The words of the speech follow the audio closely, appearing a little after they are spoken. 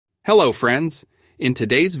Hello friends! In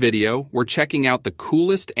today's video, we're checking out the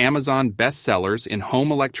coolest Amazon bestsellers in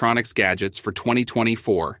home electronics gadgets for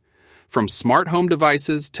 2024. From smart home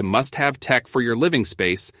devices to must-have tech for your living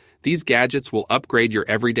space, these gadgets will upgrade your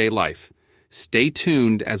everyday life. Stay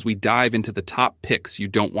tuned as we dive into the top picks you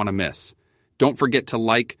don't want to miss. Don't forget to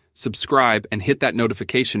like, subscribe, and hit that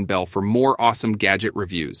notification bell for more awesome gadget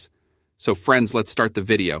reviews. So friends, let's start the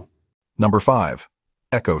video. Number 5.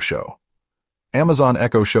 Echo Show. Amazon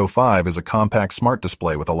Echo Show 5 is a compact smart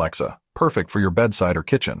display with Alexa, perfect for your bedside or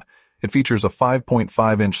kitchen. It features a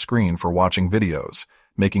 5.5-inch screen for watching videos,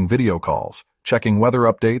 making video calls, checking weather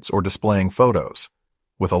updates, or displaying photos.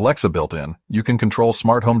 With Alexa built in, you can control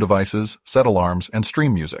smart home devices, set alarms, and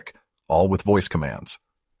stream music, all with voice commands.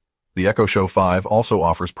 The Echo Show 5 also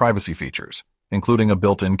offers privacy features, including a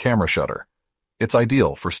built-in camera shutter. It's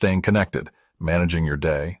ideal for staying connected, managing your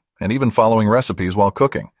day, and even following recipes while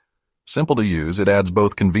cooking. Simple to use, it adds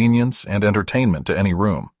both convenience and entertainment to any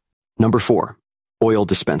room. Number 4. Oil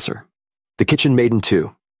Dispenser. The Kitchen Maiden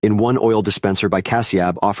 2 in 1 oil dispenser by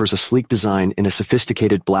Cassiab offers a sleek design in a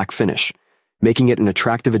sophisticated black finish, making it an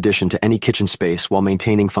attractive addition to any kitchen space while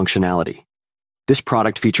maintaining functionality. This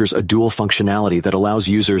product features a dual functionality that allows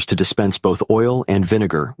users to dispense both oil and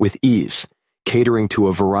vinegar with ease, catering to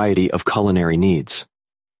a variety of culinary needs.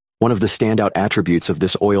 One of the standout attributes of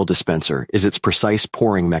this oil dispenser is its precise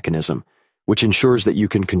pouring mechanism, which ensures that you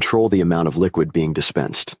can control the amount of liquid being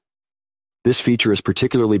dispensed. This feature is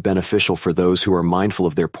particularly beneficial for those who are mindful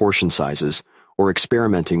of their portion sizes or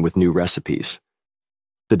experimenting with new recipes.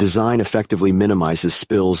 The design effectively minimizes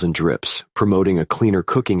spills and drips, promoting a cleaner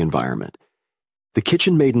cooking environment. The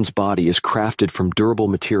Kitchen Maiden's body is crafted from durable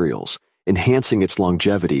materials, enhancing its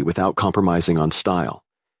longevity without compromising on style.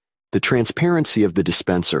 The transparency of the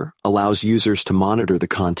dispenser allows users to monitor the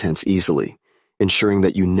contents easily, ensuring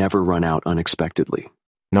that you never run out unexpectedly.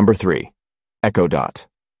 Number 3. Echo Dot.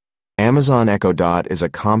 Amazon Echo Dot is a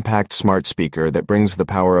compact smart speaker that brings the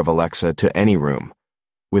power of Alexa to any room.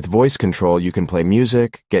 With voice control, you can play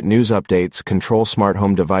music, get news updates, control smart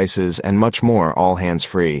home devices, and much more, all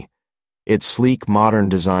hands-free. Its sleek, modern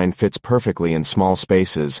design fits perfectly in small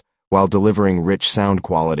spaces while delivering rich sound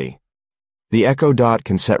quality. The Echo Dot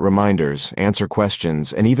can set reminders, answer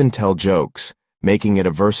questions, and even tell jokes, making it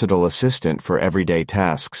a versatile assistant for everyday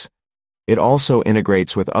tasks. It also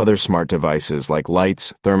integrates with other smart devices like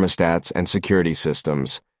lights, thermostats, and security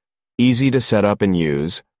systems. Easy to set up and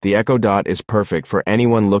use, the Echo Dot is perfect for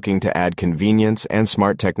anyone looking to add convenience and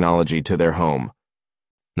smart technology to their home.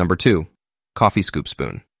 Number 2. Coffee Scoop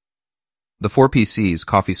Spoon. The 4PC's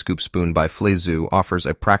Coffee Scoop Spoon by Fleizu offers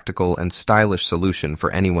a practical and stylish solution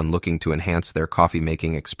for anyone looking to enhance their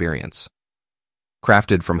coffee-making experience.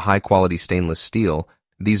 Crafted from high-quality stainless steel,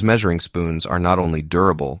 these measuring spoons are not only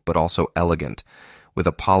durable but also elegant, with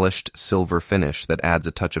a polished silver finish that adds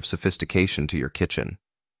a touch of sophistication to your kitchen.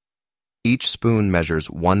 Each spoon measures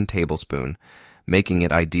 1 tablespoon, making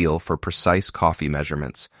it ideal for precise coffee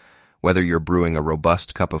measurements, whether you're brewing a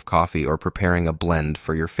robust cup of coffee or preparing a blend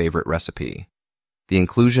for your favorite recipe. The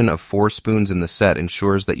inclusion of 4 spoons in the set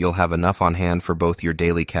ensures that you'll have enough on hand for both your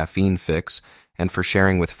daily caffeine fix and for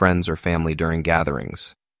sharing with friends or family during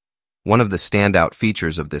gatherings. One of the standout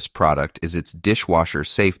features of this product is its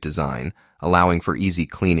dishwasher-safe design, allowing for easy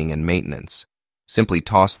cleaning and maintenance. Simply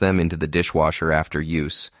toss them into the dishwasher after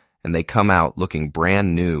use, and they come out looking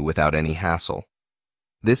brand new without any hassle.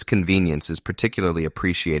 This convenience is particularly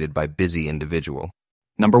appreciated by busy individuals.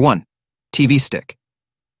 Number 1. TV Stick.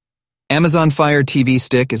 Amazon Fire TV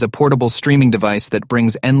Stick is a portable streaming device that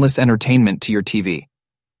brings endless entertainment to your TV.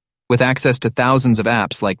 With access to thousands of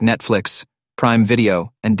apps like Netflix, Prime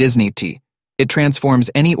Video, and Disney+, it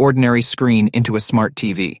transforms any ordinary screen into a smart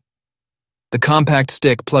TV. The compact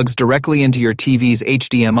stick plugs directly into your TV's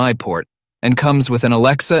HDMI port and comes with an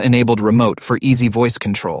Alexa-enabled remote for easy voice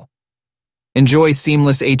control. Enjoy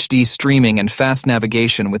seamless HD streaming and fast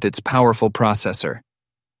navigation with its powerful processor.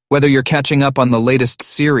 Whether you're catching up on the latest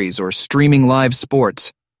series or streaming live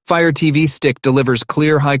sports, Fire TV Stick delivers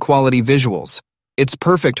clear, high-quality visuals. It's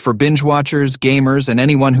perfect for binge watchers, gamers, and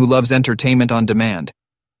anyone who loves entertainment on demand.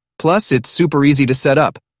 Plus, it's super easy to set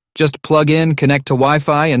up. Just plug in, connect to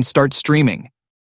Wi-Fi, and start streaming.